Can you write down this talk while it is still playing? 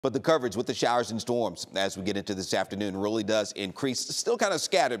But the coverage with the showers and storms as we get into this afternoon really does increase. Still kind of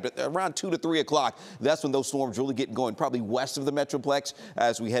scattered, but around 2 to 3 o'clock, that's when those storms really get going, probably west of the Metroplex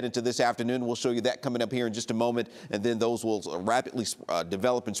as we head into this afternoon. We'll show you that coming up here in just a moment, and then those will rapidly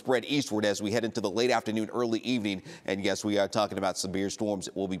develop and spread eastward as we head into the late afternoon, early evening. And yes, we are talking about severe storms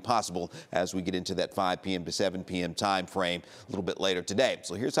that will be possible as we get into that 5 p.m. to 7 p.m. time frame a little bit later today.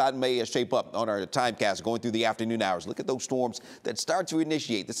 So here's how it may shape up on our timecast going through the afternoon hours. Look at those storms that start to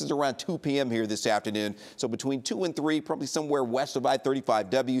initiate. This is around 2 p.m. here this afternoon. So between 2 and 3, probably somewhere west of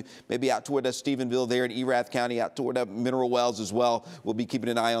I-35W, maybe out toward Stephenville there in Erath County, out toward Mineral Wells as well. We'll be keeping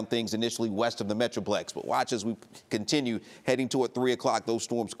an eye on things initially west of the Metroplex. But watch as we continue heading toward 3 o'clock. Those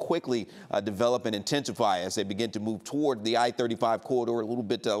storms quickly develop and intensify as they begin to move toward the I-35 corridor a little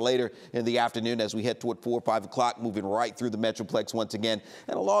bit later in the afternoon as we head toward 4 or 5 o'clock, moving right through the Metroplex once again.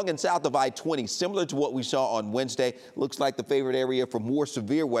 And along and south of I-20, similar to what we saw on Wednesday, looks like the favorite area for more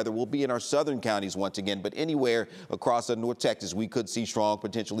severe weather will be in our southern counties once again, but anywhere across North Texas, we could see strong,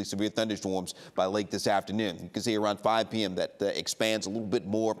 potentially severe thunderstorms by late this afternoon. You can see around 5 p.m. that expands a little bit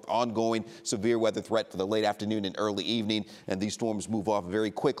more, ongoing severe weather threat for the late afternoon and early evening, and these storms move off very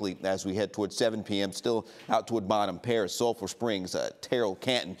quickly as we head towards 7 p.m. Still out toward Bonham, Paris, Sulphur Springs, Terrell,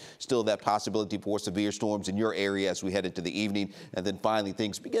 Canton, still that possibility for severe storms in your area as we head into the evening, and then finally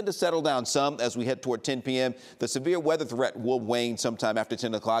things begin to settle down some as we head toward 10 p.m. The severe weather threat will wane sometime after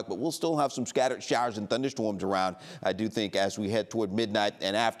 10 o'clock, but we'll still have some scattered showers and thunderstorms around. I do think as we head toward midnight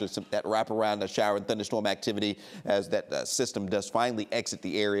and after that wraparound shower and thunderstorm activity as that system does finally exit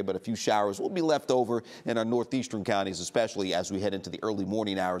the area, but a few showers will be left over in our northeastern counties, especially as we head into the early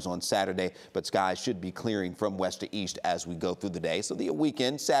morning hours on Saturday, but skies should be clearing from west to east as we go through the day. So the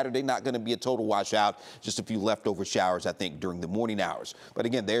weekend, Saturday, not going to be a total washout, just a few leftover showers, I think, during the morning hours. But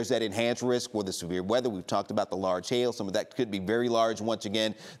again, there's that enhanced risk for the severe weather. We've talked about the large hail. Some of that could be very large once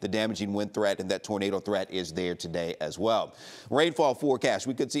again. The damaging wind threat and that tornado threat is there today as well. Rainfall forecast,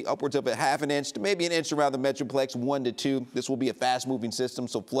 we could see upwards of a ½ inch to maybe an inch around the Metroplex, 1 to 2. This will be a fast moving system,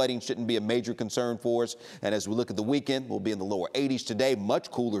 so flooding shouldn't be a major concern for us. And as we look at the weekend, we'll be in the lower 80s today,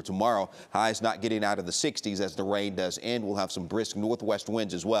 much cooler tomorrow. Highs not getting out of the 60s as the rain does end. We'll have some brisk northwest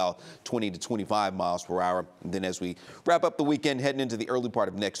winds as well, 20 to 25 miles per hour. And then as we wrap up the weekend, heading into the early part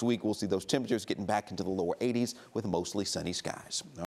of next week, we'll see those temperatures getting back into the lower 80s with mostly sunny skies.